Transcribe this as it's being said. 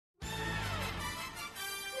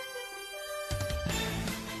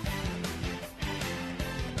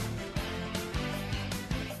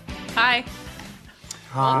Hi.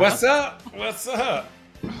 Hi. What's up? What's up?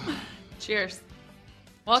 Cheers.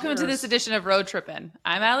 Welcome to this edition of Road Trippin'.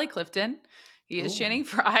 I'm Allie Clifton. He is Channing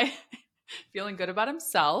Frye, feeling good about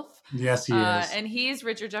himself. Yes, he is. And he's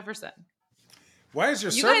Richard Jefferson. Why is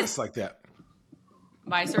your service like that?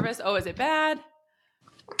 My service? Oh, is it bad?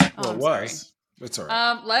 Well, it was. It's all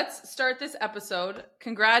right. Let's start this episode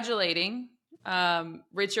congratulating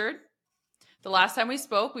Richard. The last time we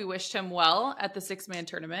spoke, we wished him well at the 6-man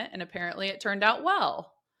tournament, and apparently it turned out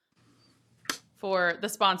well for the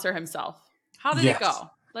sponsor himself. How did it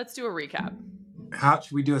go? Let's do a recap. How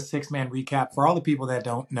should we do a 6-man recap for all the people that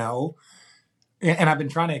don't know? And I've been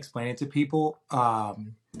trying to explain it to people.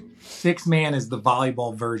 6-man is the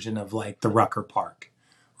volleyball version of like the Rucker Park,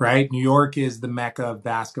 right? New York is the mecca of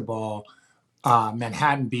basketball.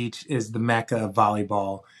 Manhattan Beach is the mecca of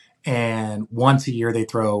volleyball. And once a year, they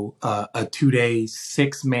throw a 2-day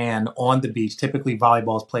 6-man on the beach. Typically,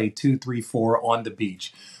 volleyball is played 2, 3, 4 on the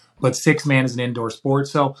beach. But 6-man is an indoor sport.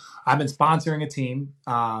 So I've been sponsoring a team,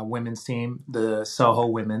 women's team, the Soho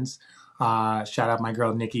Women's. Shout out my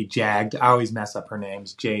girl, Nikki Jagd. I always mess up her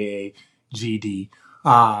names, Jagd.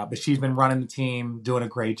 But she's been running the team, doing a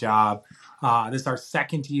great job. This is our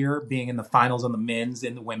second year being in the finals on the men's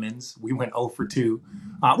and the women's. We went 0 for 2,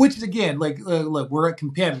 which is, again, look, we're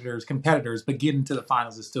competitors, but getting to the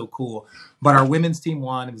finals is still cool. But our women's team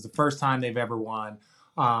won. It was the first time they've ever won.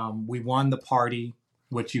 We won the party,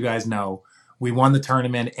 which you guys know. We won the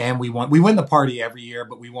tournament, and we win the party every year,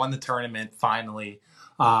 but we won the tournament finally.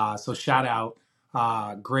 So shout out.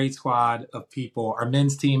 Great squad of people. Our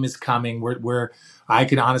men's team is coming. I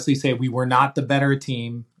can honestly say we were not the better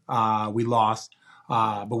team. We lost,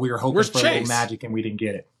 but we were hoping for a little magic, and we didn't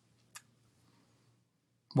get it.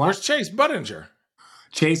 What? Where's Chase Budinger?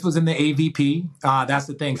 Chase was in the AVP. That's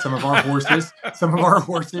the thing. Some of our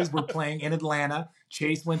horses were playing in Atlanta.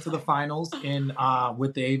 Chase went to the finals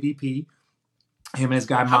with the AVP. Him and his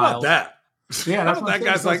guy Miles. How about that? Yeah, that's what that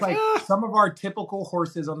guy's so like some of our typical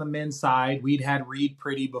horses on the men's side. We'd had Reed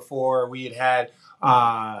Pretty before. We had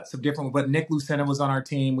some different, but Nick Lucena was on our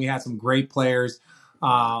team. We had some great players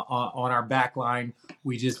on our back line.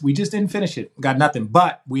 We just didn't finish it. Got nothing,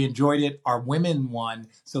 but we enjoyed it. Our women won,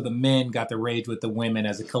 so the men got to rage with the women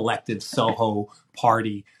as a collective Soho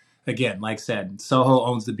party. Again, like I said, Soho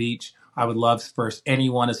owns the beach. I would love for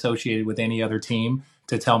anyone associated with any other team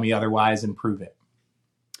to tell me otherwise and prove it.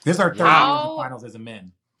 This is our third year in the finals as a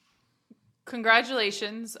men.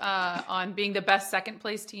 Congratulations on being the best second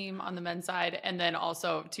place team on the men's side, and then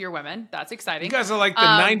also to your women. That's exciting. You guys are like the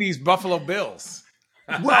 90s Buffalo Bills.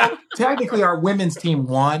 Well, technically our women's team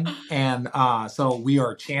won, and so we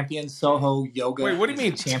are champions. Soho Yoga. Wait, what do you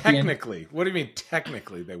mean champion. technically? What do you mean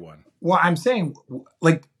technically they won? Well, I'm saying,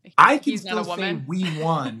 like, I can He's still say we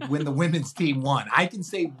won when the women's team won. I can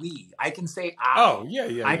say we. I can say I. Oh,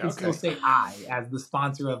 yeah. I can still say I, as the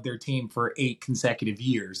sponsor of their team for 8 consecutive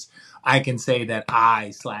years. I can say that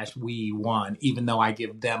I/we won, even though I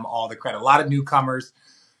give them all the credit. A lot of newcomers.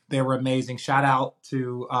 They were amazing. Shout out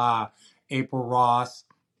to April Ross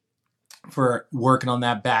for working on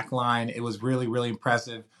that back line. It was really, really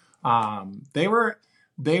impressive. They were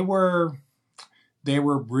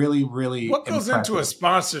really, really What goes impressive. into a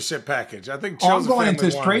sponsorship package? I think I'm going into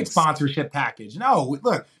a straight sponsorship package. No,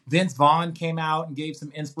 look, Vince Vaughn came out and gave some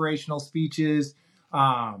inspirational speeches.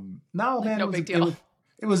 No, man, big deal.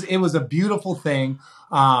 It was a beautiful thing.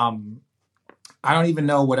 I don't even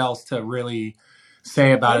know what else to really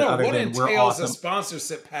say about it other than we're awesome. What entails a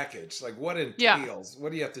sponsorship package? Like, what entails? Yeah.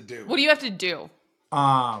 What do you have to do? What do you have to do?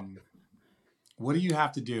 What do you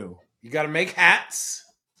have to do? You got to make hats.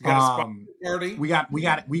 You got a sponsor party. We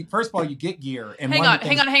first of all, you get gear. And hang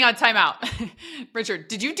on. Time out. Richard,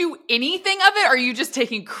 did you do anything of it, or are you just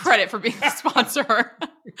taking credit for being the sponsor?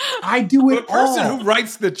 I do it all. The person who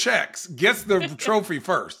writes the checks gets the trophy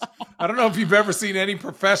first. I don't know if you've ever seen any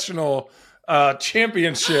professional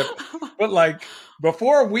championship, but like,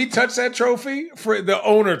 before we touch that trophy, the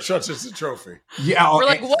owner touches the trophy. Yeah, we're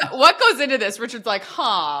like, what goes into this? Richard's like,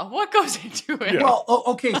 what goes into it? Yeah. Well,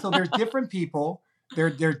 okay, so there's different people. There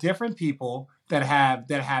are different people that have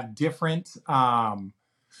different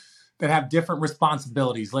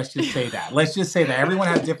responsibilities. Let's just say that. Everyone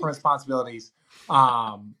has different responsibilities.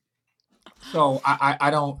 So I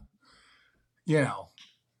don't, He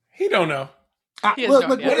don't know.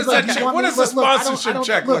 What does a sponsorship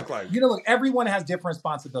check look like? Look, everyone has different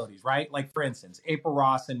responsibilities, right? Like, for instance, April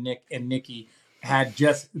Ross and Nikki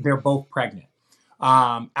they're both pregnant.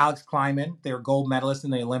 Alex Kleiman, they were gold medalists in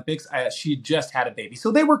the Olympics. She just had a baby.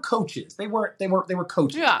 So they were coaches. They were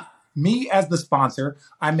coaches. Yeah. Me as the sponsor,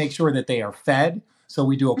 I make sure that they are fed. So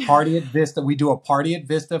we do a party at Vista. We do a party at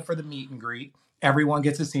Vista for the meet and greet. Everyone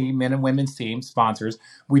gets to see men and women's team sponsors.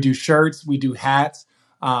 We do shirts. We do hats.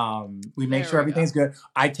 We make sure everything's good.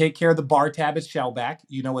 I take care of the bar tab at Shellback.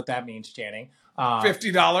 You know what that means, Channing.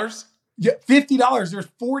 $50. Yeah, $50. There's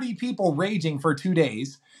 40 people raging for 2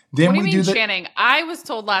 days. Then what do you mean, Channing? I was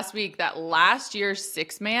told last week that last year's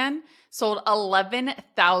 6-man sold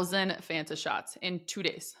 11,000 Fanta shots in 2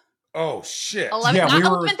 days. Oh shit!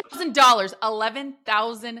 $11,000,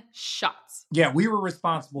 11,000 shots. Yeah, we were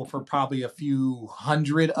responsible for probably a few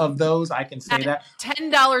hundred of those. I can say that.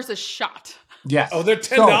 $10 a shot. Yes. Oh, they're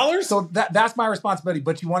 $10. So that's my responsibility.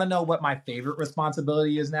 But you want to know what my favorite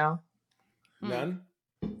responsibility is now? None.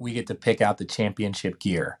 We get to pick out the championship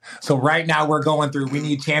gear. So right now we're going through, we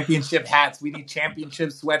need championship hats. We need championship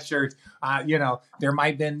sweatshirts. There might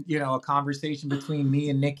have been, a conversation between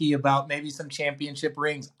me and Nikki about maybe some championship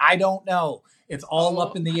rings. I don't know. It's all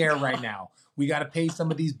up in the air right now. We got to pay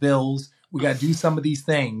some of these bills. We got to do some of these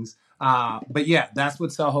things. But yeah, that's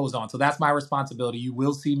what Soho's on. So that's my responsibility. You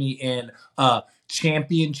will see me in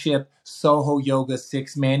championship Soho Yoga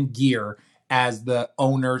 6-man gear as the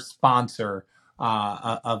owner sponsor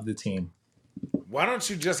of the team. Why don't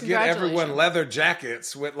you just get everyone leather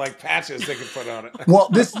jackets with like patches they can put on it? Well,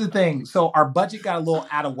 this is the thing. So our budget got a little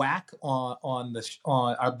out of whack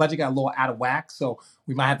so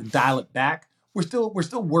we might have to dial it back. We're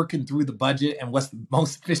still working through the budget and what's the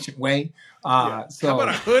most efficient way. So how about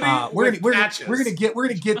a hoodie with patches? We're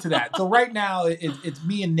gonna get to that. So right now it's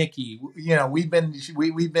me and Nikki. We've been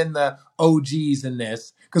the OGs in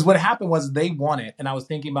this because what happened was they won it, and I was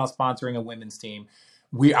thinking about sponsoring a women's team.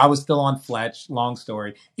 I was still on Fletch. Long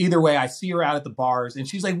story. Either way, I see her out at the bars, and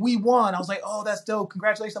she's like, "We won." I was like, "Oh, that's dope!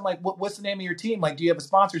 Congratulations!" I'm like, "What's the name of your team? Like, do you have a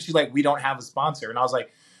sponsor?" She's like, "We don't have a sponsor." And I was like,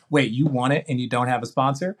 "Wait, you won it and you don't have a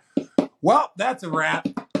sponsor?" Well, that's a wrap.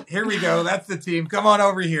 Here we go. That's the team. Come on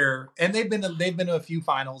over here. And they've been to a few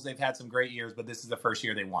finals. They've had some great years, but this is the first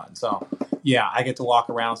year they won. So yeah, I get to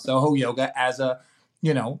walk around Soho Yoga as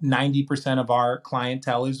 90% of our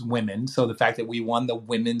clientele is women. So the fact that we won the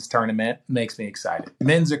women's tournament makes me excited.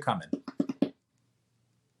 Men's are coming.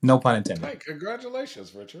 No pun intended. Hey,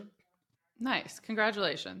 congratulations, Richard. Nice.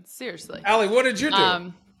 Congratulations. Seriously. Allie, what did you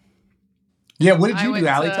do? Yeah, what did you do,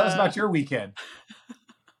 Allie? Tell us about your weekend.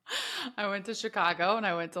 I went to Chicago and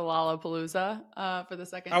I went to Lollapalooza for the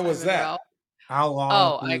second time. How was that? How long?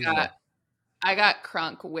 Oh, I got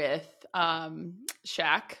crunk with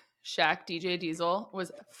Shaq. Shaq DJ Diesel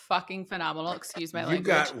was fucking phenomenal. Excuse my language. You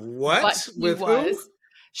got what? But with who?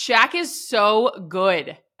 Shaq is so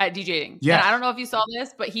good at DJing. Yeah. And I don't know if you saw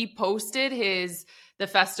this, but he posted the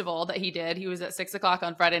festival that he did. He was at 6:00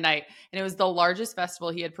 on Friday night, and it was the largest festival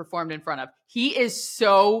he had performed in front of. He is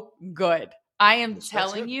so good. I am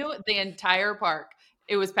telling you, the entire park,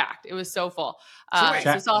 it was packed. It was so full.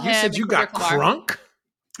 So saw him. You said you got crunk?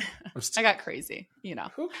 I got crazy. I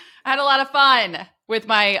had a lot of fun with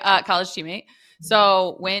my college teammate.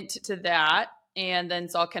 So went to that and then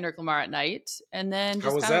saw Kendrick Lamar at night and then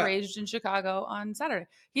just kind of raged in Chicago on Saturday.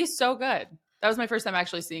 He's so good. That was my first time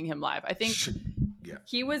actually seeing him live. I think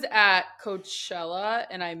he was at Coachella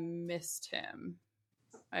and I missed him,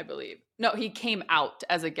 I believe. No, he came out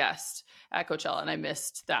as a guest at Coachella and I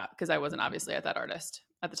missed that because I wasn't obviously at that artist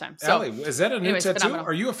at the time. So, Allie, is that a new tattoo? Phenomenal.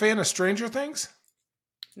 Are you a fan of Stranger Things?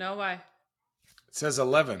 No, why? It says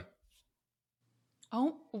 11.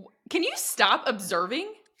 Oh, can you stop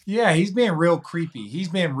observing? Yeah, he's being real creepy. He's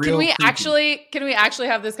being real creepy. Can we actually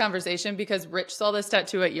have this conversation? Because Rich saw this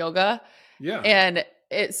tattoo at yoga. Yeah. And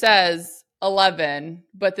it says 11,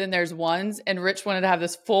 but then there's ones. And Rich wanted to have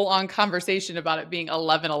this full on conversation about it being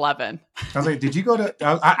 11-11. I was like, did you go to,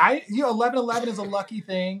 11-11 is a lucky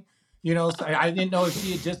thing. So I didn't know if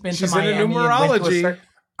she had just been to Miami. She's into numerology.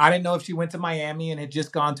 I didn't know if she went to Miami and had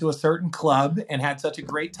just gone to a certain club and had such a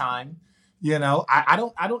great time. I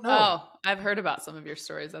don't know. Oh, I've heard about some of your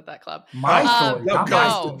stories at that club. My story.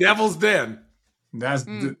 The Devil's Den. That's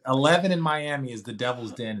 11 in Miami is the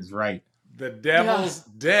Devil's Den is right. The Devil's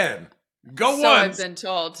Den. Go so once. I've been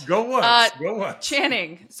told. Go once. Go once.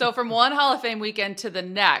 Channing. So from one Hall of Fame weekend to the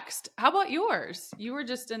next, how about yours? You were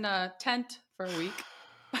just in a tent for a week.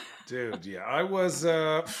 Dude, yeah, I was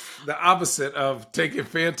the opposite of taking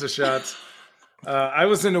Fanta shots. I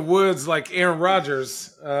was in the woods like Aaron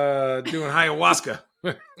Rodgers doing ayahuasca.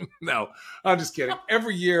 No, I'm just kidding.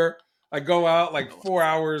 Every year I go out like 4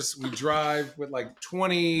 hours. We drive with like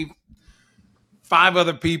 25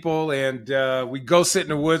 other people and we go sit in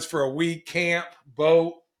the woods for a week, camp,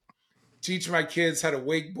 boat, teach my kids how to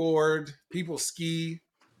wakeboard, people ski.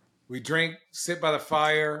 We drink, sit by the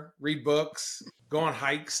fire, read books, go on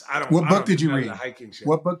hikes. What I book don't did do you none of read? the hiking shit.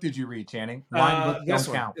 What book did you read, Channing? Wine books This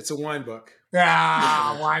don't one. count. It's a wine book.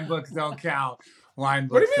 Wine books don't count. Wine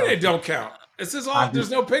What do books you mean they don't count? This is all. I'm There's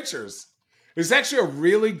just- no pictures. It's actually a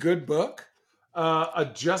really good book,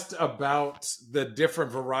 just about the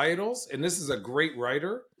different varietals. And this is a great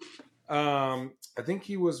writer. I think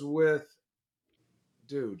he was with,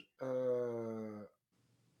 dude.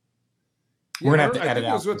 We're gonna have to I edit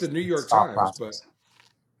think it was out with the this New York thought Times, process.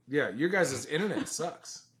 but yeah, your guys' internet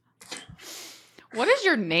sucks. What is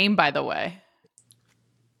your name, by the way?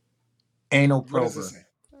 Anal What does it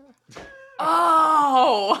prober. say?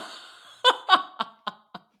 Oh,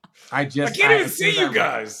 I I just can't even as see soon as you I-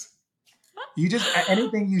 guys. You just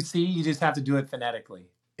anything you see, you just have to do it phonetically.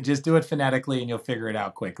 Just do it phonetically, and you'll figure it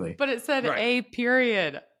out quickly. but it said Right. a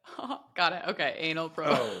period. Got it. Okay, anal probe.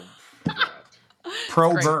 Oh, God.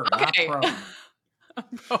 Prober, Great. not Okay. pro.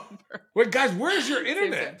 Prober. Wait, guys, where's your Same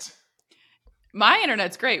internet? My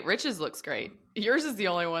internet's great. Rich's looks great. Yours is the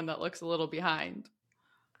only one that looks a little behind.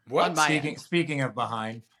 What? On my Speaking of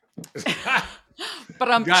behind,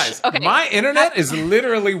 But Guys, okay. my internet is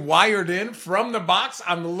literally wired in from the box.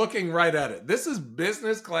 I'm looking right at it. This is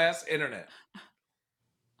business class internet.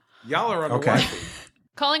 Y'all are on the Okay. Wi-Fi.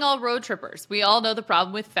 Calling all road trippers. We all know the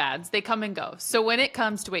problem with fads. They come and go. So when it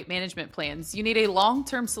comes to weight management plans, you need a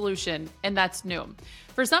long-term solution, and that's Noom.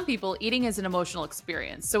 For some people, eating is an emotional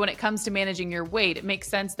experience. So when it comes to managing your weight, it makes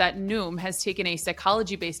sense that Noom has taken a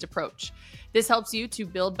psychology-based approach. This helps you to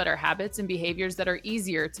build better habits and behaviors that are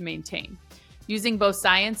easier to maintain. Using both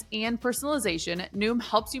science and personalization, Noom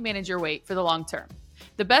helps you manage your weight for the long term.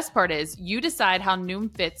 The best part is you decide how Noom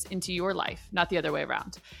fits into your life, not the other way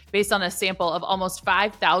around. Based on a sample of almost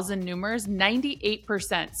 5,000 Noomers,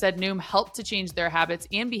 98% said Noom helped to change their habits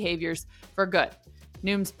and behaviors for good.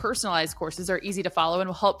 Noom's personalized courses are easy to follow and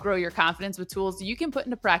will help grow your confidence with tools you can put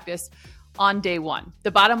into practice on day one.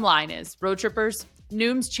 The bottom line is, road trippers,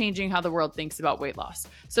 Noom's changing how the world thinks about weight loss.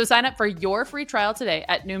 So sign up for your free trial today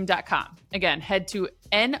at Noom.com. Again, head to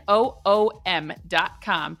Noom.com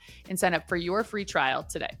and sign up for your free trial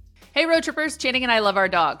today. Hey road trippers, Channing and I love our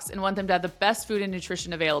dogs and want them to have the best food and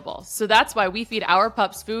nutrition available. So that's why we feed our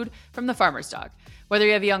pups food from the Farmer's Dog. Whether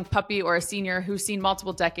you have a young puppy or a senior who's seen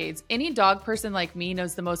multiple decades, any dog person like me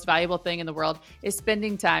knows the most valuable thing in the world is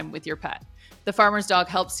spending time with your pet. The Farmer's Dog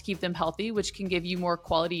helps keep them healthy, which can give you more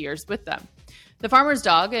quality years with them. The Farmer's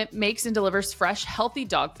Dog, it makes and delivers fresh, healthy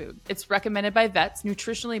dog food. It's recommended by vets,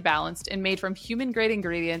 nutritionally balanced, and made from human-grade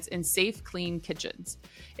ingredients in safe, clean kitchens.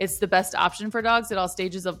 It's the best option for dogs at all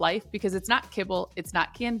stages of life because it's not kibble, it's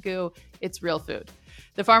not canned goo, it's real food.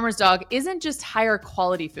 The Farmer's Dog isn't just higher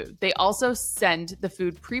quality food. They also send the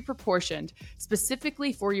food pre-proportioned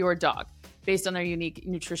specifically for your dog based on their unique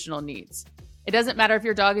nutritional needs. It doesn't matter if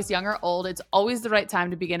your dog is young or old, it's always the right time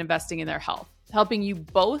to begin investing in their health, helping you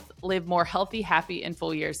both live more healthy, happy, and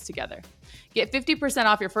full years together. Get 50%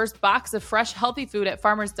 off your first box of fresh, healthy food at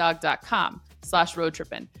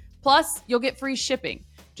farmersdog.com/roadtrippin'. Plus, you'll get free shipping.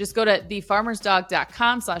 Just go to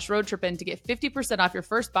thefarmersdog.com/roadtrippin' to get 50% off your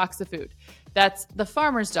first box of food. That's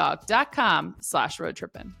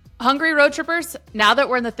thefarmersdog.com/roadtrippin'. Hungry road trippers? Now that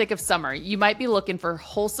we're in the thick of summer, you might be looking for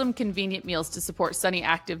wholesome, convenient meals to support sunny,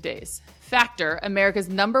 active days. Factor, America's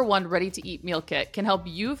 #1 ready-to-eat meal kit, can help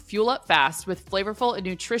you fuel up fast with flavorful and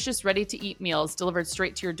nutritious ready-to-eat meals delivered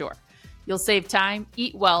straight to your door. You'll save time,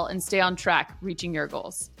 eat well, and stay on track reaching your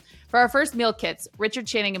goals. For our first meal kits, Richard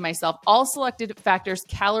Channing and myself all selected Factor's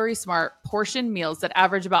Calorie Smart portion meals that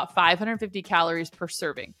average about 550 calories per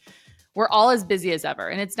serving. We're all as busy as ever,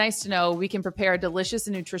 and it's nice to know we can prepare a delicious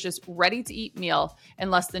and nutritious ready-to-eat meal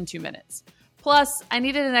in less than 2 minutes. Plus, I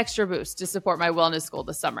needed an extra boost to support my wellness goal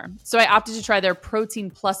this summer, so I opted to try their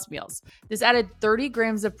Protein Plus meals. This added 30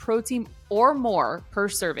 grams of protein or more per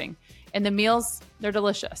serving, and the meals, they're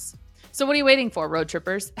delicious. So what are you waiting for, road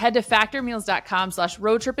trippers? Head to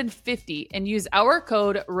factormeals.com/roadtrippin50 and use our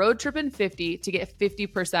code roadtrippin50 to get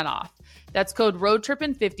 50% off. That's code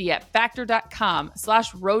roadtrippin50 at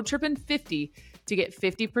factor.com/roadtrippin50 to get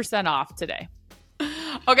 50% off today.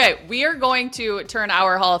 Okay, we are going to turn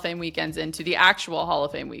our Hall of Fame weekends into the actual Hall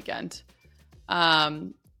of Fame weekend.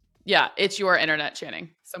 Yeah, it's your internet, Channing.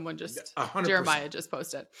 Someone just, 100%. Jeremiah just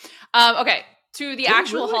posted. Okay, to the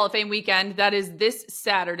actual really? Hall of Fame weekend. That is this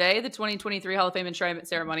Saturday, the 2023 Hall of Fame enshrinement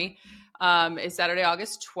ceremony is Saturday,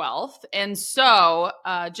 August 12th. And so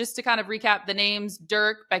just to kind of recap the names,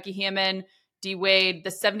 Dirk, Becky Hammon, D. Wade,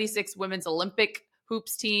 the 76 women's Olympic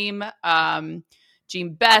hoops team,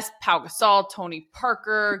 Jean Best, Pau Gasol, Tony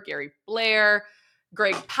Parker, Gary Blair,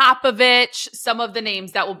 Greg Popovich, some of the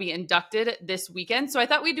names that will be inducted this weekend. So I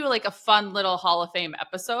thought we'd do like a fun little Hall of Fame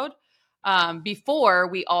episode. before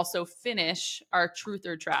we also finish our truth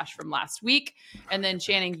or trash from last week. And then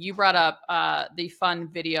Channing, you brought up the fun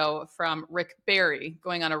video from Rick Barry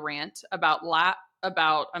going on a rant about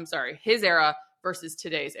his era versus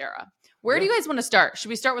today's era. Where do you guys want to start? Should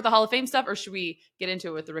we start with the Hall of Fame stuff, or should we get into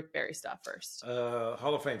it with the Rick Barry stuff first?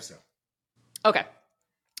 Hall of Fame stuff. Okay.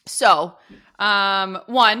 So,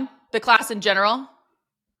 one, the class in general.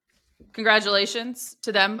 Congratulations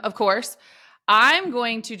to them, of course. I'm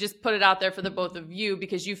going to just put it out there for the both of you,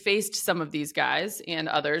 because you faced some of these guys and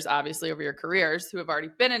others, obviously, over your careers who have already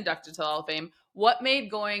been inducted to the Hall of Fame. What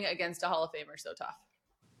made going against a Hall of Famer so tough?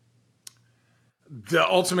 The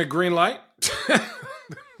ultimate green light.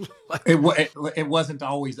 It wasn't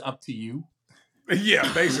always up to you.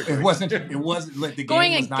 Yeah, basically. It wasn't like the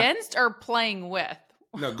going game was against or playing with?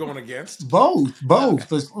 No, going against. Both.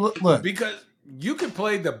 Okay. Look. Because you can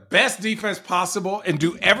play the best defense possible and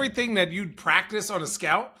do everything that you'd practice on a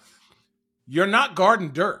scout. You're not guarding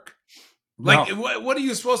Dirk. Like, No. what are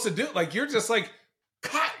you supposed to do? Like, you're just like,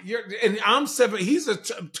 and I'm 7. He's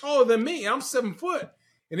taller than me. I'm 7 foot.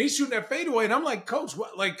 And he's shooting that fadeaway. And I'm like, Coach,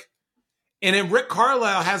 what? Like, and then Rick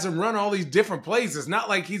Carlisle has him run all these different plays. It's not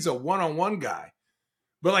like he's a one-on-one guy,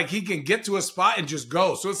 but like he can get to a spot and just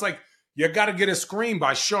go. So it's like, you got to get a screen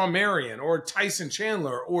by Shawn Marion or Tyson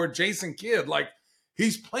Chandler or Jason Kidd. Like,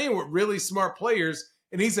 he's playing with really smart players,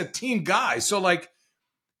 and he's a team guy. So, like,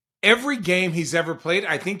 every game he's ever played,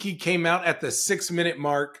 I think he came out at the 6-minute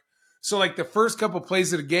mark. So, like, the first couple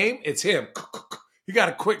plays of the game, it's him. He got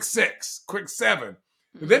a quick 6, quick 7.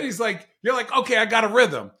 And then he's like, you're like, okay, I got a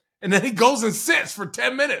rhythm. And then he goes and sits for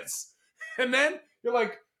 10 minutes. And then you're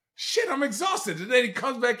like, shit, I'm exhausted. And then he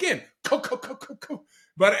comes back in.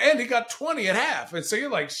 But and he got 20 at half. And so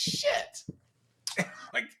you're like, shit.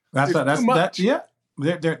 Like, that's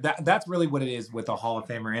really what it is with a Hall of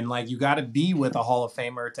Famer. And like, you got to be with a Hall of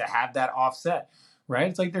Famer to have that offset, right?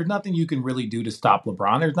 It's like, there's nothing you can really do to stop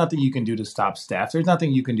LeBron. There's nothing you can do to stop Steph. There's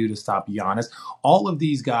nothing you can do to stop Giannis. All of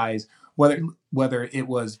these guys, whether it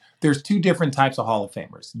was, there's two different types of Hall of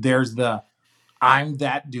Famers. There's the, I'm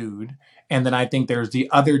that dude. And then I think there's the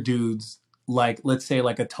other dudes, like, let's say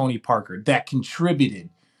like a Tony Parker, that contributed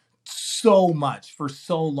so much for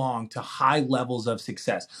so long to high levels of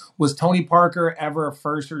success. Was Tony Parker ever a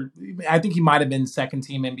first, or I think he might have been second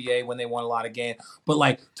team NBA when they won a lot of games, but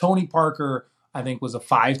like Tony Parker, I think, was a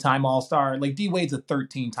 5-time All-Star. Like D Wade's a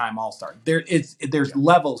 13-time All-Star. There's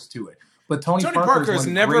levels to it. But Tony Parker has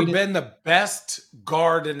never been the best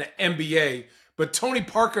guard in the NBA, but Tony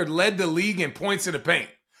Parker led the league in points in the paint.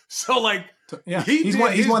 So, like, yeah, he's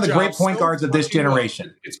one of the great point guards of this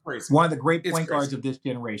generation. It's crazy. One of the great point guards of this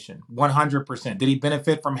generation. 100%. Did he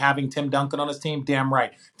benefit from having Tim Duncan on his team? Damn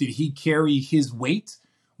right. Did he carry his weight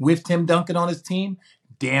with Tim Duncan on his team?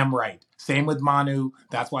 Damn right. Same with Manu.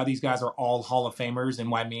 That's why these guys are all Hall of Famers, and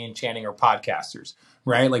why me and Channing are podcasters,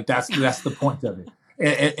 right? Like, that's the point of it.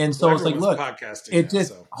 And so it's like, look,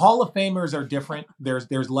 Hall of Famers are different.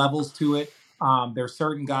 There's levels to it. There's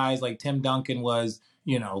certain guys, like Tim Duncan was,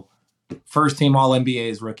 first team All NBA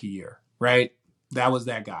his rookie year, right? That was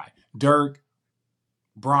that guy. Dirk,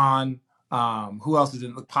 Bron, who else is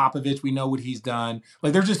in Popovich? We know what he's done.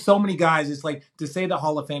 Like, there's just so many guys. It's like, to say the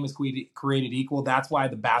Hall of Fame is created equal. That's why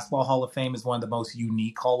the Basketball Hall of Fame is one of the most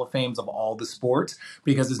unique Hall of Fames of all the sports,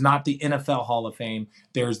 because it's not the NFL Hall of Fame.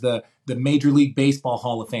 There's the Major League Baseball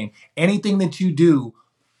Hall of Fame. Anything that you do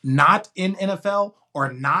not in NFL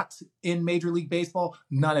or not in Major League Baseball,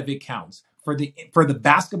 none of it counts. For the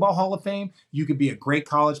Basketball Hall of Fame, you can be a great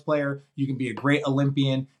college player, you can be a great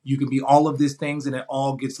Olympian, you can be all of these things, and it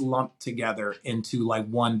all gets lumped together into like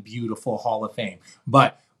one beautiful Hall of Fame.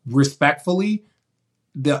 But respectfully,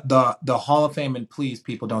 the Hall of Fame, and please,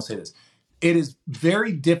 people, don't say this, it is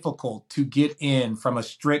very difficult to get in from a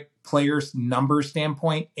strict players number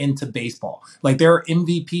standpoint into baseball. Like, there are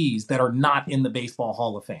MVPs that are not in the Baseball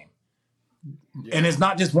Hall of Fame. Yeah. And it's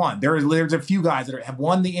not just one. There's a few guys that have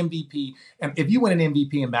won the MVP. And if you win an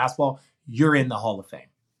MVP in basketball, you're in the Hall of Fame.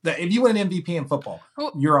 If you win an MVP in football,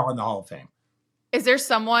 you're all in the Hall of Fame. Is there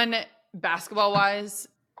someone, basketball-wise,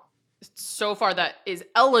 so far that is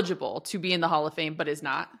eligible to be in the Hall of Fame but is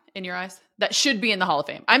not, in your eyes? That should be in the Hall of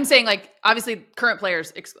Fame? I'm saying, like, obviously current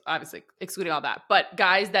players, obviously excluding all that, but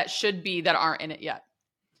guys that should be that aren't in it yet.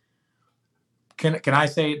 Can I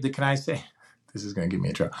say, this is going to give me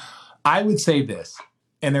a trouble. I would say this,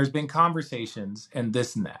 and there's been conversations and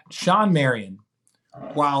this and that. Shawn Marion,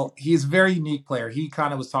 while he's a very unique player, he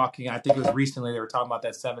kind of was talking, I think it was recently, they were talking about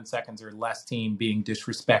that 7 seconds or less team being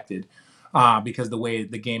disrespected because the way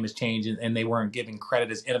the game has changed, and they weren't giving credit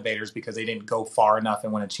as innovators because they didn't go far enough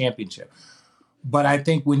and win a championship. But I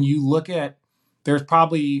think when you look at there's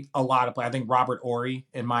probably a lot of play. I think Robert Ory,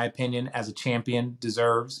 in my opinion, as a champion,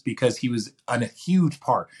 deserves, because he was a huge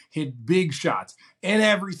part. Hit big shots in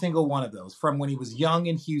every single one of those, from when he was young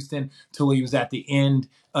in Houston till he was at the end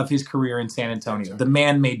of his career in San Antonio. The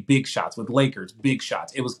man made big shots with Lakers, big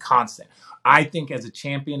shots. It was constant. I think as a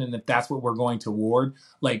champion, and if that's what we're going to award,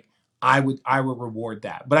 like I would reward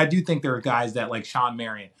that. But I do think there are guys that, like Sean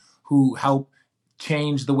Marion, who helped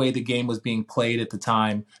change the way the game was being played at the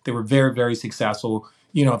time. They were very, very successful.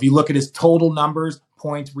 You know, if you look at his total numbers,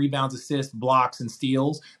 points, rebounds, assists, blocks, and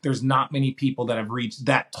steals, there's not many people that have reached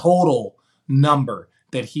that total number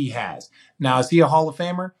that he has. Now, is he a Hall of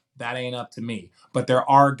Famer? That ain't up to me. But there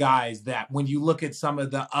are guys that, when you look at some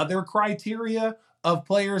of the other criteria of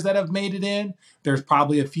players that have made it in, there's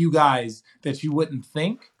probably a few guys that you wouldn't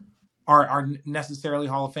think are necessarily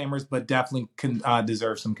Hall of Famers, but definitely can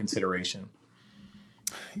deserve some consideration.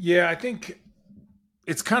 Yeah, I think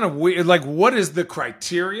it's kind of weird. Like, what is the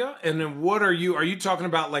criteria? And then what are you talking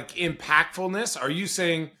about, like impactfulness? Are you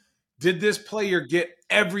saying, did this player get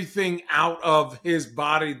everything out of his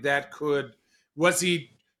body was he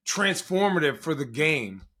transformative for the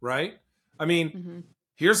game? Right. I mean,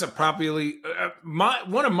 here's a probably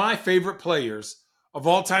one of my favorite players of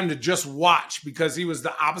all time to just watch, because he was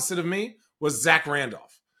the opposite of me, was Zach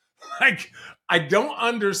Randolph. Like, I don't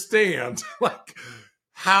understand, like,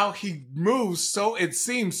 how he moves it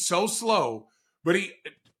seems so slow, but he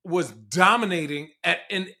was dominating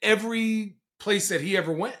in every place that he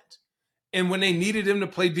ever went. And when they needed him to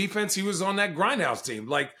play defense, he was on that grindhouse team.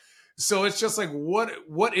 Like, so it's just like,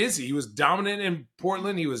 what is he? He was dominant in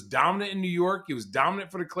Portland. He was dominant in New York. He was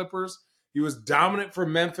dominant for the Clippers. He was dominant for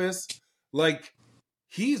Memphis. Like,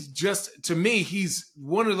 he's just, to me, he's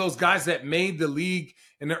one of those guys that made the league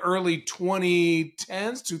in the early 2010s,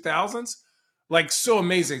 2000s. Like, so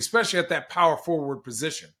amazing, especially at that power forward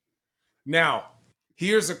position. Now,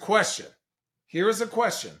 here's a question.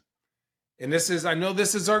 And I know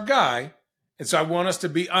this is our guy, and so I want us to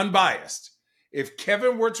be unbiased. If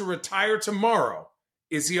Kevin were to retire tomorrow,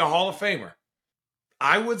 is he a Hall of Famer?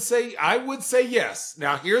 I would say yes.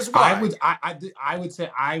 Now, here's why.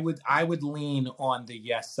 I would lean on the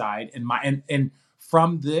yes side, and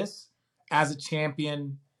from this, as a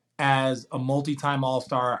champion, as a multi-time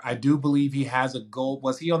All-Star, I do believe he has a gold.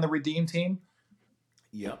 Was he on the Redeem team?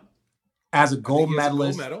 Yep. As a gold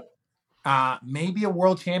medalist, maybe a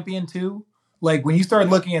world champion too. Like, when you start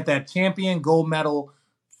looking at that champion, gold medal,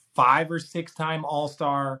 5 or 6 time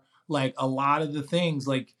All-Star, like a lot of the things,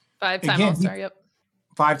 like 5-time All-Star, yep.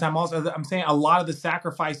 5-time All-Star. I'm saying a lot of the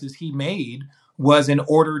sacrifices he made was in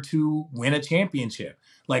order to win a championship.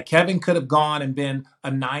 Like, Kevin could have gone and been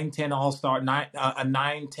a 9-10 All-Star, a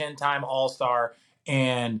 9-10 time All-Star,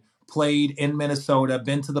 and played in Minnesota,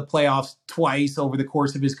 been to the playoffs twice over the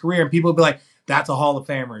course of his career. And people would be like, that's a Hall of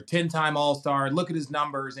Famer, 10-time All-Star. Look at his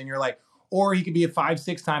numbers. And you're like, or he could be a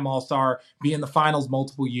 5-6 time All-Star, be in the finals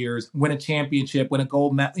multiple years, win a championship, win a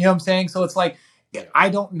gold medal. You know what I'm saying? So it's like, I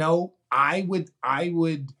don't know. I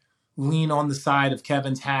would lean on the side of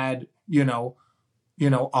Kevin's had, a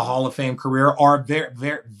Hall of Fame career, or very,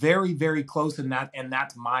 very, very, very close in that, and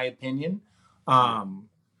that's my opinion.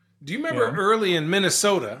 Do you remember early in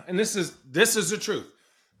Minnesota, and this is the truth,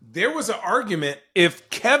 there was an argument if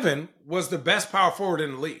Kevin was the best power forward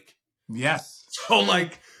in the league. Yes. So,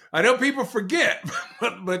 like, I know people forget,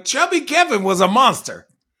 but Chubby Kevin was a monster.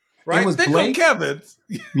 Right? It was Think Blake. of Kevin.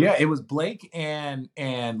 Yeah, it was Blake and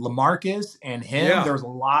LaMarcus and him. Yeah. There was a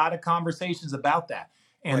lot of conversations about that.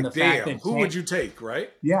 And like, the fact that who would you take,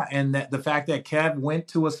 right? Yeah, and the fact that Kev went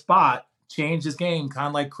to a spot, changed his game, kind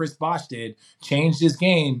of like Chris Bosh did, changed his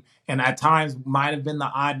game, and at times might have been the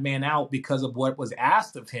odd man out because of what was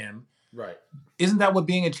asked of him. Right. Isn't that what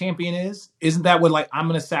being a champion is? Isn't that what, like, I'm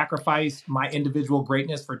going to sacrifice my individual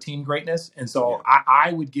greatness for team greatness? And so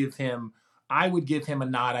I would give him a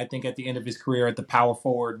nod, I think, at the end of his career at the power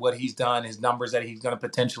forward, what he's done, his numbers that he's going to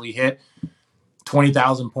potentially hit,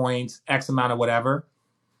 20,000 points, X amount of whatever.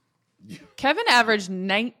 Kevin averaged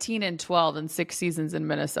 19 and 12 in 6 seasons in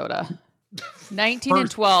Minnesota. 19 and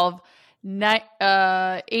 12,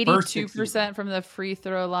 82% from the free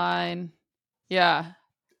throw line. Yeah.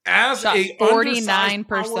 As shot a 49%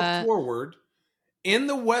 power forward in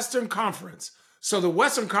the Western Conference. So the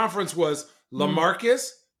Western Conference was LaMarcus,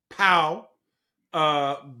 Powell,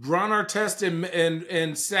 Ron Artest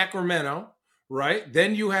in Sacramento, right?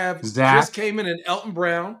 Then you have Chris Kaman and Elton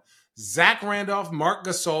Brown, Zach Randolph, Mark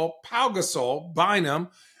Gasol, Pau Gasol, Bynum,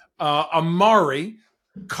 Amari,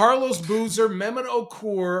 Carlos Boozer, Mehmet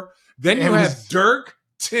Okur. Then you have Dirk,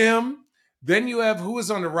 Tim. Then you have, who is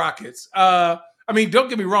on the Rockets? I mean, don't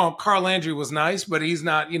get me wrong, Carl Landry was nice, but he's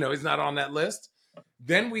not, he's not on that list.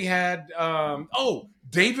 Then we had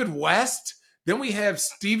David West. Then we have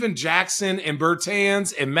Steven Jackson and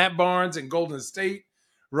Bertans and Matt Barnes and Golden State,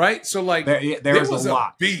 right? So like there was a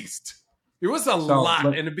lot. Beast. There was a lot,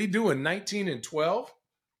 and to be doing 19 and 12.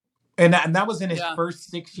 And that was in his first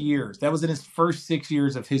 6 years. That was in his first 6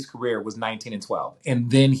 years of his career, was 19 and 12. And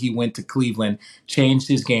then he went to Cleveland, changed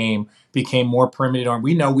his game, became more perimeter.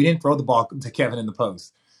 We know we didn't throw the ball to Kevin in the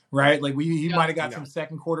post, right? Like he might have got some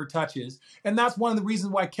second quarter touches. And that's one of the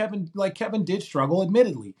reasons why Kevin did struggle,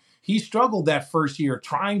 admittedly. He struggled that first year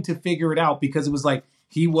trying to figure it out because it was like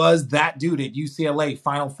he was that dude at UCLA,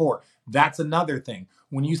 Final Four. That's another thing.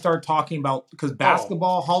 When you start talking about, because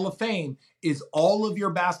basketball Hall of Fame is all of your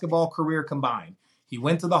basketball career combined. He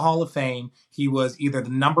went to the Hall of Fame. He was either the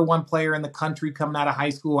number one player in the country coming out of high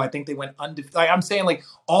school. I think they went undefeated. Like, I'm saying, like,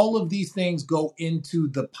 all of these things go into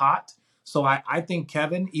the pot. So I think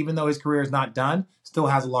Kevin, even though his career is not done, still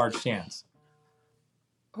has a large chance.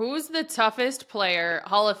 Who's the toughest player,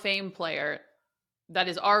 Hall of Fame player, that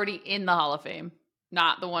is already in the Hall of Fame?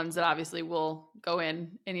 Not the ones that obviously will go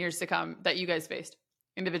in years to come that you guys faced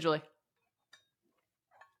individually.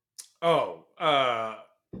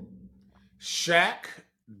 Shaq,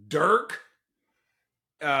 Dirk,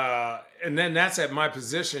 and then that's at my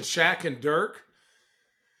position, Shaq and Dirk.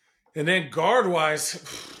 And then guard-wise,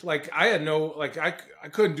 like I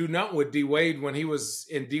couldn't do nothing with D-Wade when he was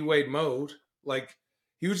in D-Wade mode. Like,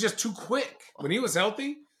 he was just too quick. When he was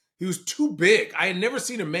healthy, he was too big. I had never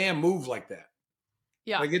seen a man move like that.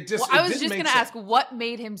 Yeah. Like, it just. Well, I was just going to ask, what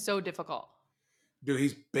made him so difficult? Dude,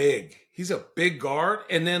 he's big. He's a big guard.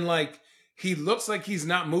 And then, like, he looks like he's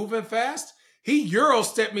not moving fast. He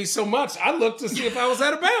Euro-stepped me so much, I looked to see if I was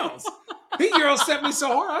out of bounds. He Euro-stepped me so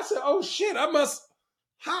hard, I said, oh, shit,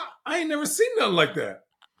 I ain't never seen nothing like that.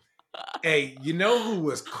 Hey, you know who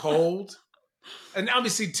was cold? And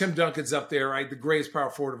obviously Tim Duncan's up there, right? The greatest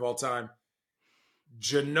power forward of all time.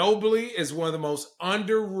 Ginobili is one of the most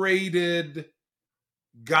underrated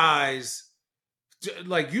guys.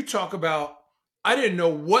 Like, you talk about, I didn't know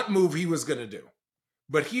what move he was going to do.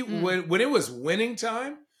 But when it was winning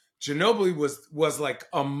time, Ginobili was like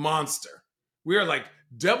a monster. We were like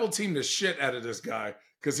double team the shit out of this guy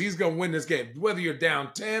because he's going to win this game. Whether you're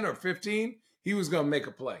down 10 or 15, he was going to make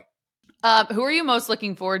a play. Who are you most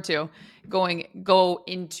looking forward to go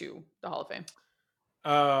into the Hall of Fame?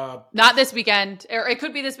 Not this weekend. Or it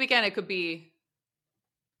could be this weekend. It could be.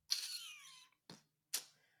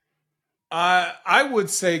 I would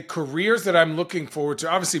say careers that I'm looking forward to.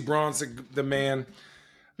 Obviously, Braun's the man.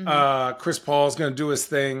 Chris Paul's going to do his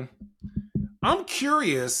thing. I'm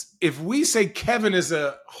curious if we say Kevin is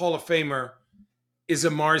a Hall of Famer, is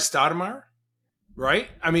Amar'e Stoudemire, right?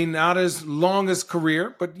 I mean, not as long as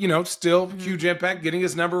career, but, still huge impact, getting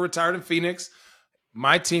his number retired in Phoenix.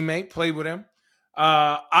 My teammate played with him.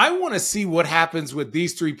 I want to see what happens with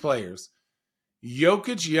these three players,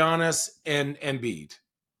 Jokic, Giannis, and Embiid,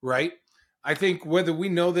 right? I think whether we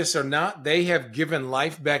know this or not, they have given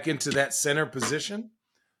life back into that center position.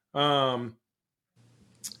 And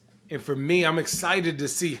for me, I'm excited to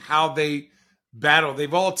see how they battle.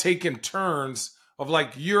 They've all taken turns of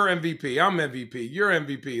like, you're MVP, I'm MVP, you're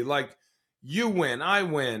MVP. Like, you win, I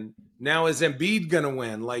win. Now is Embiid going to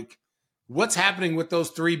win? Like, what's happening with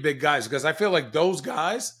those three big guys? Because I feel like those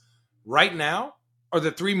guys right now are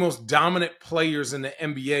the three most dominant players in the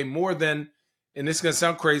NBA more than, and this is going to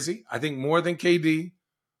sound crazy, I think more than KD,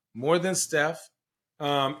 more than Steph,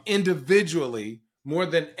 individually, more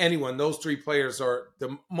than anyone. Those three players are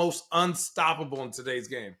the most unstoppable in today's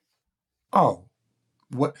game. Oh,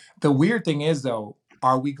 what the weird thing is, though,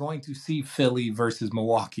 are we going to see Philly versus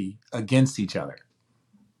Milwaukee against each other?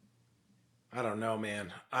 I don't know,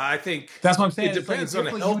 man. I think that's what I'm saying. It depends on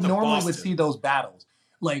the health of you normally Boston. would see those battles.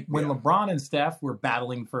 Like when LeBron and Steph were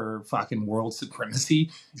battling for fucking world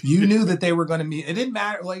supremacy, you knew that they were going to meet. It didn't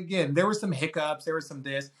matter. Like, again, there were some hiccups, there was some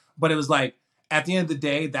this, but it was like, at the end of the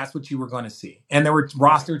day, that's what you were going to see. And there were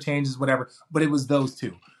roster changes, whatever, but it was those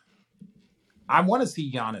two. I want to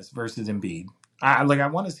see Giannis versus Embiid. I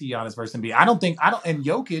want to see Giannis versus Embiid. And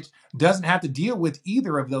Jokic doesn't have to deal with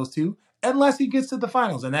either of those two unless he gets to the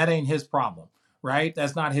finals, and that ain't his problem, right?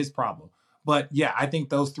 That's not his problem. But yeah, I think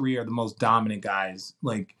those three are the most dominant guys.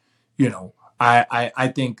 Like,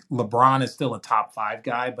 I think LeBron is still a top 5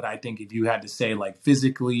 guy, but I think if you had to say like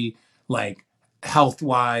physically, like health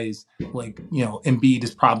wise, like, Embiid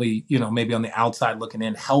is probably, maybe on the outside looking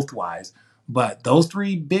in health wise, but those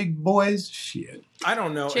three big boys, shit. I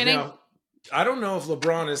don't know. Now, I don't know if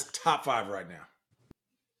LeBron is top 5 right now.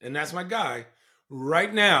 And that's my guy.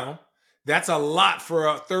 Right now, That's a lot for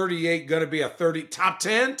a 38, going to be a 30, top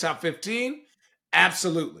 10, top 15.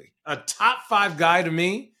 Absolutely. A top 5 guy to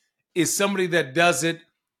me is somebody that does it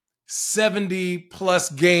 70 plus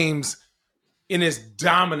games and is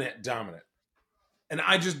dominant. And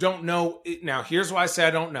I just don't know. Now, here's why I say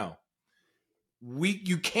I don't know.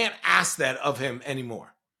 You can't ask that of him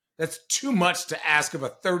anymore. That's too much to ask of a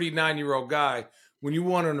 39-year-old guy when you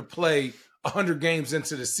want him to play 100 games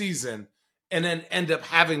into the season and then end up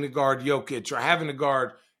having to guard Jokic or having to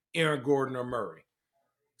guard Aaron Gordon or Murray.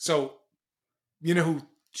 So, you know who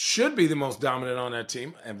should be the most dominant on that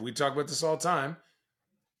team, and we talk about this all the time,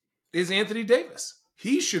 is Anthony Davis.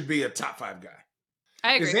 He should be a top 5 guy.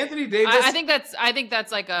 I agree. Is Anthony Davis? I think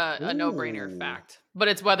that's like a no-brainer fact, but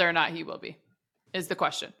it's whether or not he will be is the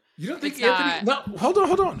question. You don't think Anthony? No,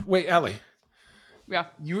 hold on. Wait, Allie. Yeah.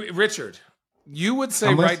 Richard, you would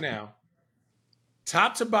say right now,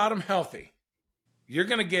 top to bottom healthy, you're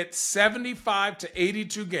going to get 75 to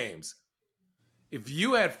 82 games. If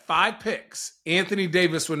you had 5 picks, Anthony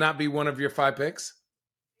Davis would not be one of your 5 picks?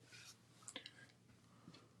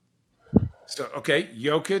 So, okay,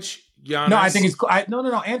 Jokic, Giannis. No, I think it's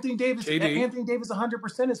no. Anthony Davis. KD. Anthony Davis,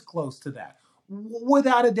 100% is close to that,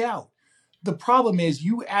 without a doubt. The problem is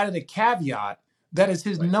you added a caveat that is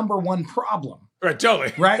his number one problem. Right,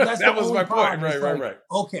 totally. Right, that's that was my point. Right.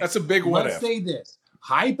 Okay, that's a big what if. Let's say this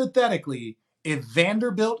hypothetically: if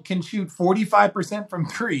Vanderbilt can shoot 45% from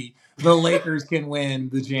 3, the Lakers can win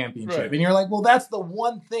the championship. Right. And you're like, well, that's the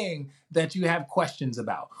one thing that you have questions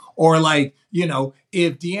about. Or like, you know,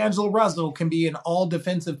 if D'Angelo Russell can be an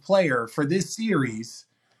all-defensive player for this series,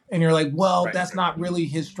 and you're like, well, that's not really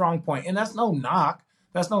his strong point. And that's no knock.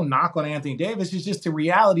 That's no knock on Anthony Davis. It's just the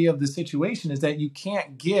reality of the situation is that you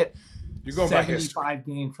can't get 75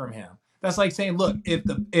 games from him. That's like saying, look,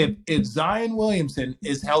 if Zion Williamson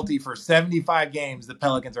is healthy for 75 games, the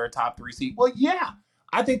Pelicans are a top 3 seed. Well, yeah,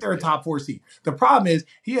 I think they're a top 4 seed. The problem is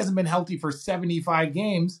he hasn't been healthy for 75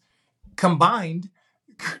 games combined,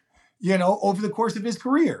 you know, over the course of his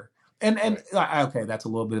career. And okay, that's a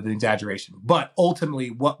little bit of an exaggeration, but ultimately,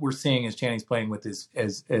 what we're seeing is Channing's playing with his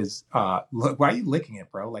look. Why are you licking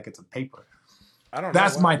it, bro? Like it's a paper. I don't know.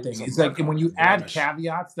 That's my thing. It's like when you add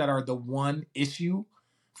caveats that are the one issue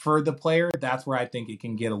for the player, that's where I think it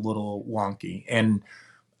can get a little wonky. And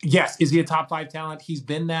yes, is he a top 5 talent? He's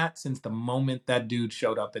been that since the moment that dude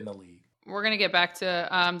showed up in the league. We're going to get back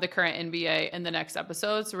to the current NBA in the next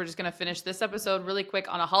episode. So we're just going to finish this episode really quick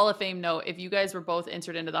on a Hall of Fame note. If you guys were both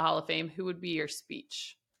entered into the Hall of Fame, who would be your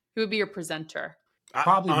speech? Who would be your presenter?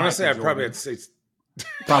 Probably honestly, Michael I'd probably have to say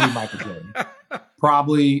probably Michael Jordan.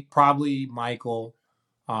 probably Michael.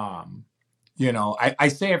 You know, I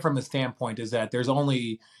say it from the standpoint is that there's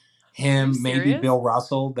only him, maybe Bill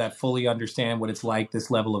Russell, that fully understand what it's like,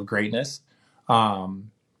 this level of greatness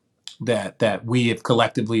that we have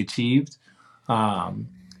collectively achieved.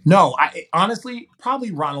 No, I honestly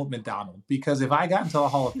probably Ronald McDonald, because if I got into the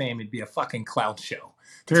Hall of Fame, it'd be a fucking clown show.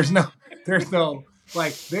 There's no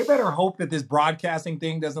like they better hope that this broadcasting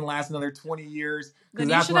thing doesn't last another 20 years. Then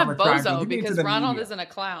you should have Bozo because Ronald isn't a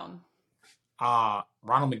clown.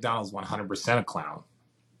 Ronald McDonald's 100% a clown.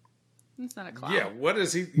 He's not a clown. Yeah, what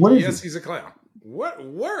is he? Yes, he's a clown.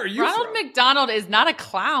 Where are you Ronald from? McDonald is not a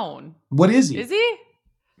clown. What is he? Is he?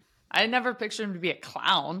 I never pictured him to be a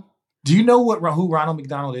clown. Do you know who Ronald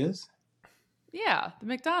McDonald is? Yeah, the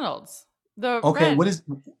McDonald's. What is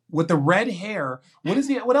with the red hair? What is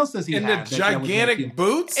he? What else does he have? In the gigantic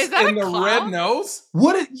boots? Is that in the clown? red nose?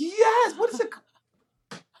 Yes. What is it?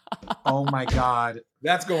 Oh my God.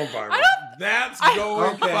 That's going viral. That's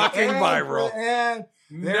going fucking viral. And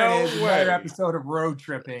there it is. way. Another episode of Road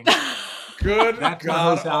Tripping. Good That's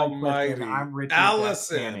God Almighty. I'm Richard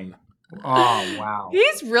Allison. Oh wow.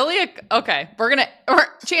 He's really okay.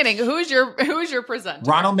 Channing. Who's your presenter?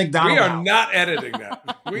 Ronald McDonald. We are not editing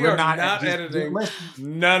that. We are not editing none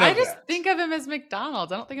of that. I just think of him as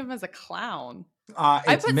McDonald's. I don't think of him as a clown.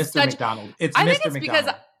 It's Mr. McDonald. I think it's because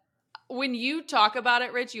when you talk about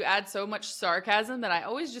it, Rich, you add so much sarcasm that I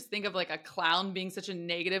always just think of like a clown being such a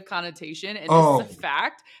negative connotation. And this is a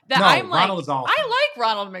fact that I'm like, Ronald is awesome. I like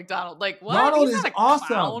Ronald McDonald. Like, what? Ronald He's is not a awesome.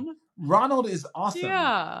 clown. Ronald is awesome.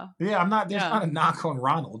 Yeah. I'm not, there's not a knock on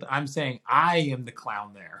Ronald. I'm saying I am the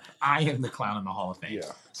clown there. I am the clown in the Hall of Fame.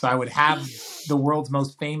 Yeah. So I would have the world's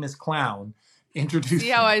most famous clown introduce. See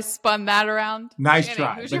how I spun that around? Nice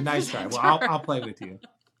Channing, try. But nice try. Well, I'll play with you.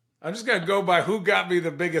 I'm just going to go by who got me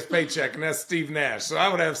the biggest paycheck, and that's Steve Nash. So I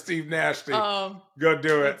would have Steve Nash to go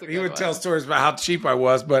do it. He would tell stories about how cheap I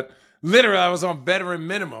was, but literally I was on veteran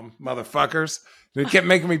minimum, motherfuckers. They kept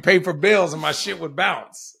making me pay for bills, and my shit would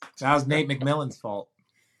bounce. That was Nate McMillan's fault.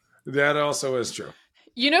 That also is true.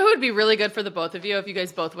 You know who would be really good for the both of you if you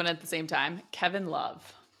guys both went at the same time? Kevin Love.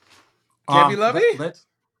 Kevin Lovey?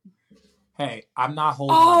 Hey, I'm not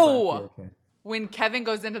holding my breath here, okay? When Kevin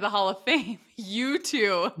goes into the Hall of Fame, you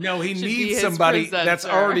two. No, he should be needs his somebody presenter. that's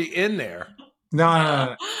already in there.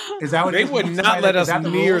 No. Is that what They would not let us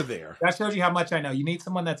near rule? there. That shows you how much I know. You need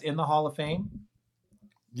someone that's in the Hall of Fame?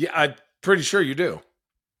 Yeah, I'm pretty sure you do.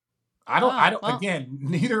 I don't. Well, again,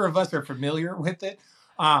 neither of us are familiar with it.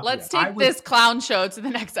 Let's take this clown show to the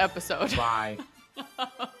next episode. Bye.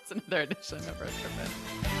 It's another edition of Road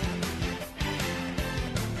Trippin'.